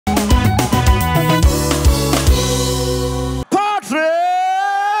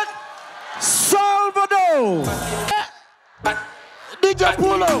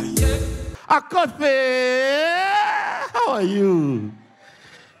Pull up. Akofe, how are you?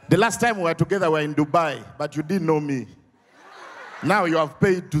 The last time we were together, we were in Dubai, but you didn't know me. Now you have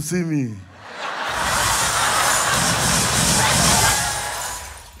paid to see me.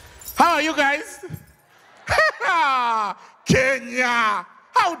 How are you guys? Kenya,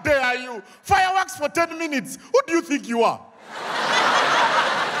 how dare you? Fireworks for 10 minutes. Who do you think you are?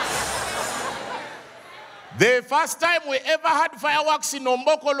 The first time we ever had fireworks in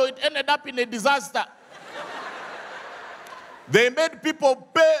Ombokolo, it ended up in a disaster. They made people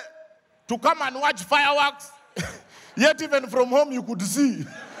pay to come and watch fireworks, yet even from home you could see.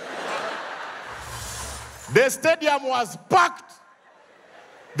 The stadium was packed.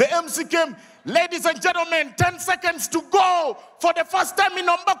 The MC came, ladies and gentlemen, 10 seconds to go. For the first time in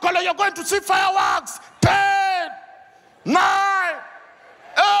Ombokolo, you're going to see fireworks. 10, 9,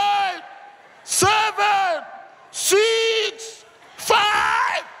 8, 7, 6,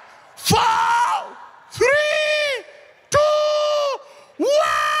 5, 4, 3, 2, 1.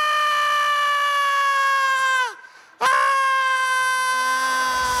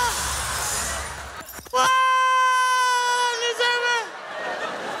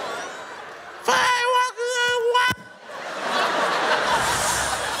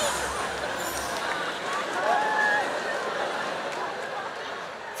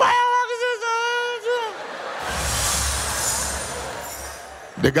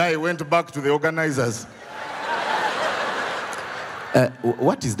 The guy went back to the organizers.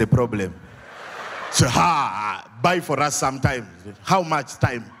 What is the problem? So, buy for us some time. How much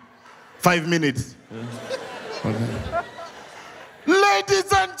time? 5 minutes. Okay.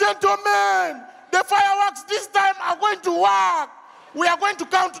 Ladies and gentlemen, the fireworks this time are going to work. We are going to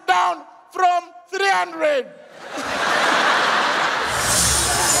count down from 300.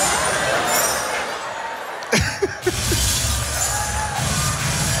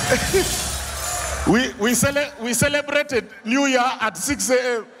 we celebrated New Year at 6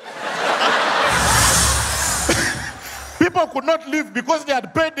 a.m. People could not leave because they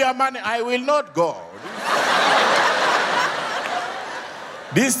had paid their money. I will not go.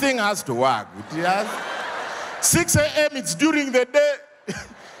 This thing has to work. 6 a.m. it's during the day.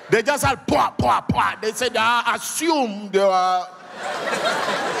 They just had pwa, pwa, pwa. They said, assume they were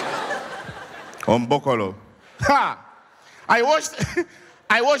Ombokolo.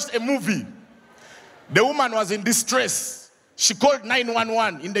 I watched a movie. The woman was in distress. She called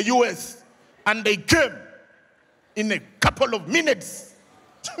 911 in the US, and they came in a couple of minutes.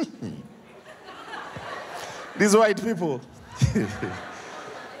 These white people.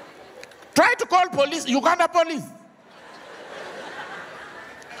 Try to call police, Uganda police.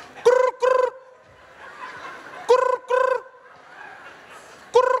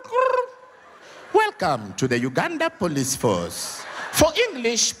 Welcome to the Uganda Police Force. For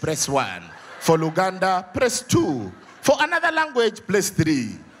English, press 1. For Luganda, press 2. For another language, press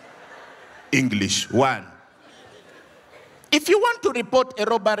 3. English, 1. If you want to report a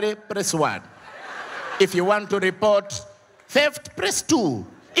robbery, press 1. If you want to report theft, press 2.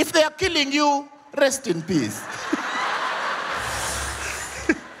 If they are killing you, rest in peace.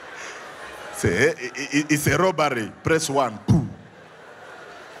 It's a robbery, press 1.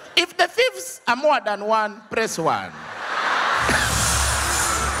 If the thieves are more than 1, press 1.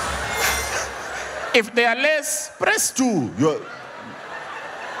 If they are less, press 2.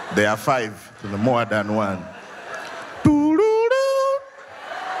 They are 5, more than 1.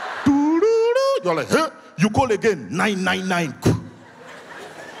 You're like, huh? You call again, 999.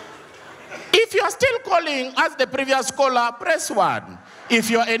 If you are still calling as the previous caller, press 1. If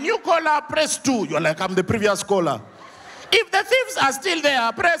you're a new caller, press 2. You're like, I'm the previous caller. If the thieves are still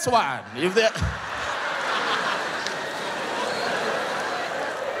there, press 1. If they...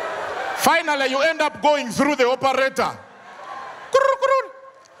 Finally, you end up going through the operator.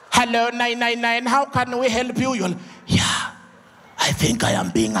 Hello, 999, how can we help you? You're like, yeah, I think I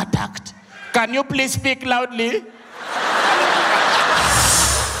am being attacked. Can you please speak loudly?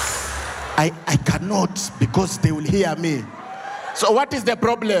 I cannot because they will hear me. So what is the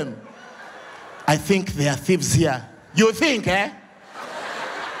problem? I think there are thieves here. You think, eh?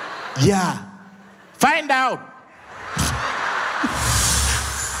 Yeah. Find out.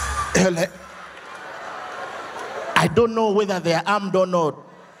 I don't know whether they are armed or not.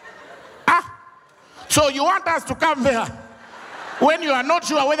 So you want us to come there when you are not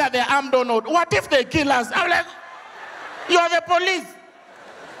sure whether they are armed or not? What if they kill us? I'm like, you are the police.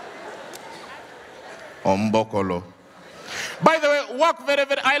 Ombokolo. By the way, work very,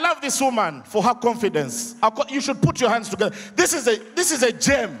 very. I love this woman for her confidence. You should put your hands together. This is a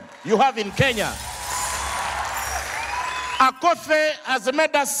gem you have in Kenya. Akothe has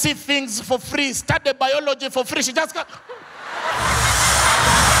made us see things for free, study biology for free. She just got...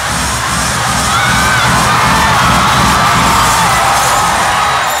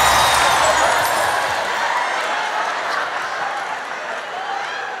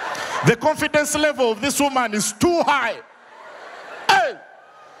 The confidence level of this woman is too high. Hey!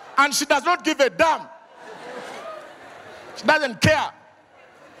 And she does not give a damn. She doesn't care.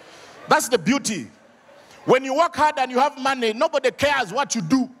 That's the beauty. When you work hard and you have money, nobody cares what you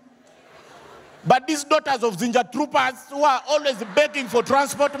do. But these daughters of Zinja troopers who are always begging for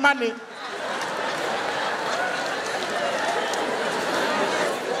transport money,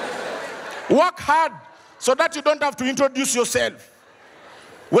 work hard so that you don't have to introduce yourself.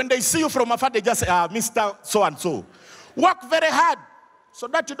 When they see you from afar, they just say, Mr. So-and-so. Work very hard so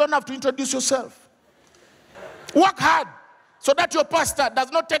that you don't have to introduce yourself. Work hard so that your pastor does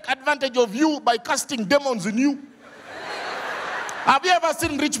not take advantage of you by casting demons in you. Have you ever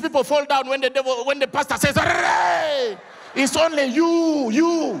seen rich people fall down when the pastor says, "Hey, it's only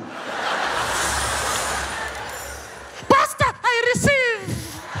you. Pastor, I receive."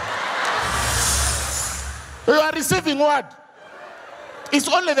 You are receiving what? It's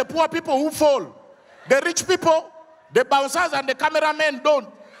only the poor people who fall. The rich people, the bouncers and the cameramen don't.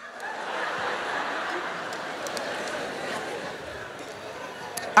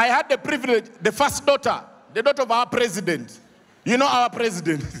 I had the privilege, the first daughter, the daughter of our president. You know our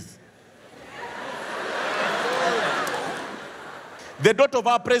president. The daughter of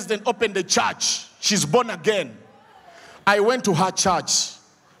our president opened a church. She's born again. I went to her church.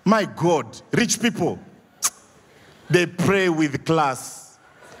 My God, rich people, they pray with class.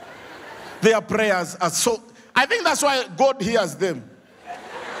 Their prayers are so... I think that's why God hears them.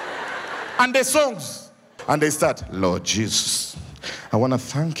 And the songs. And they start, Lord Jesus, I want to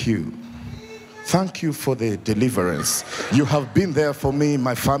thank you. Thank you for the deliverance. You have been there for me,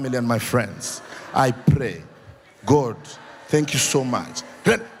 my family, and my friends. I pray. God, thank you so much.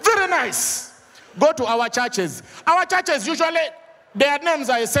 Very nice. Go to our churches. Our churches, usually, their names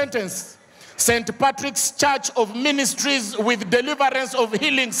are a sentence. St. Patrick's Church of Ministries with Deliverance of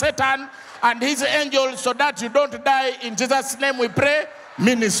Healing Satan and his angels so that you don't die. In Jesus' name we pray.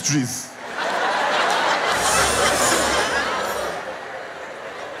 Ministries.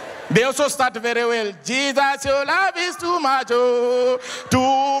 They also start very well. Jesus, your love is too much, oh,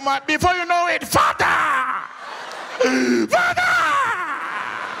 too much. Before you know it, Father! Father!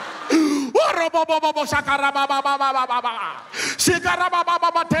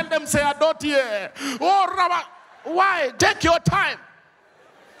 Tell them, say, I don't hear. Why? Take your time.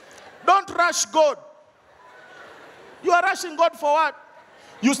 Don't rush God. You are rushing God for what?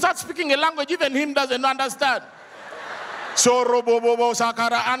 You start speaking a language even him doesn't understand.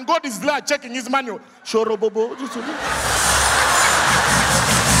 And God is there checking his manual.